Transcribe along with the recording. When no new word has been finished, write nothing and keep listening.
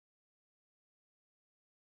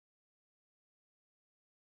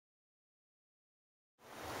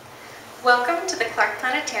Welcome to the Clark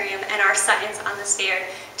Planetarium and our Science on the Sphere.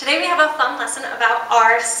 Today we have a fun lesson about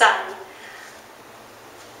our sun.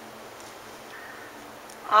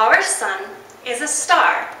 Our sun is a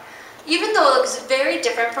star, even though it looks very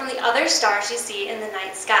different from the other stars you see in the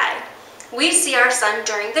night sky. We see our sun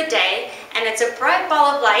during the day, and it's a bright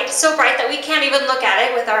ball of light, so bright that we can't even look at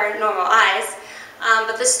it with our normal eyes.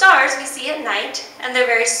 But the stars we see at night, and they're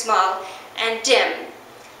very small and dim.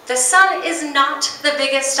 The sun is not the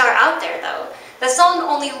biggest star out there, though. The sun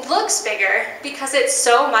only looks bigger because it's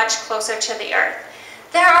so much closer to the Earth.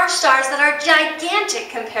 There are stars that are gigantic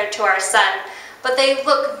compared to our sun, but they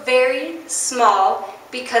look very small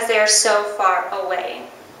because they are so far away.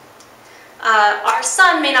 Our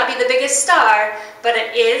sun may not be the biggest star, but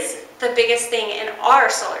it is the biggest thing in our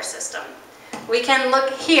solar system. We can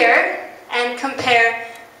look here and compare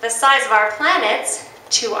the size of our planets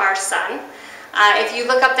to our sun. If you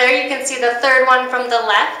look up there, you can see the third one from the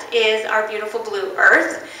left is our beautiful blue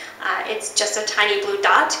Earth. It's just a tiny blue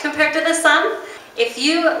dot compared to the sun. If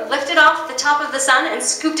you lifted off the top of the sun and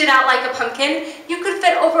scooped it out like a pumpkin, you could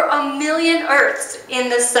fit over 1 million Earths in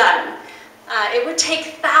the sun. It would take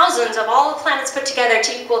thousands of all the planets put together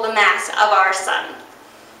to equal the mass of our sun.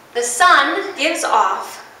 The sun gives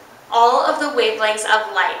off all of the wavelengths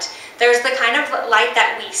of light. There's the kind of light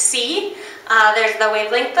that we see. There's the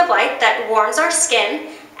wavelength of light that warms our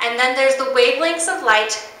skin, and then there's the wavelengths of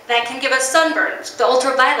light that can give us sunburns, the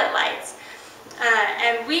ultraviolet lights.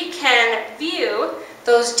 And we can view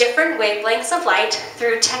those different wavelengths of light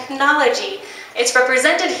through technology. It's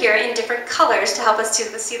represented here in different colors to help us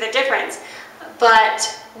to see the difference. But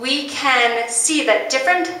we can see that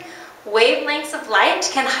different wavelengths of light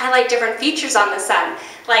can highlight different features on the sun,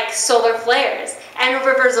 like solar flares and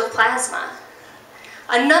rivers of plasma.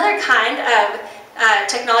 Another kind of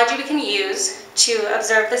technology we can use to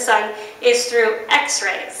observe the sun is through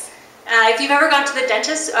X-rays. If you've ever gone to the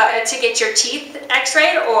dentist to get your teeth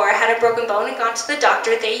X-rayed or had a broken bone and gone to the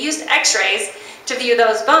doctor, they used X-rays to view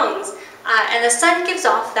those bones. And the sun gives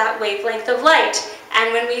off that wavelength of light.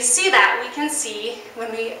 And when we see that, we can see,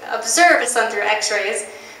 when we observe the sun through X-rays,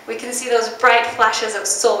 we can see those bright flashes of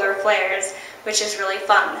solar flares, which is really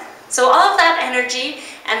fun. So all of that energy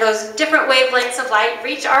and those different wavelengths of light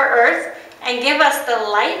reach our Earth and give us the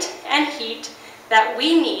light and heat that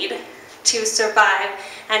we need to survive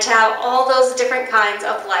and to have all those different kinds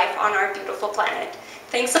of life on our beautiful planet.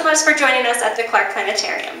 Thanks so much for joining us at the Clark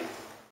Planetarium.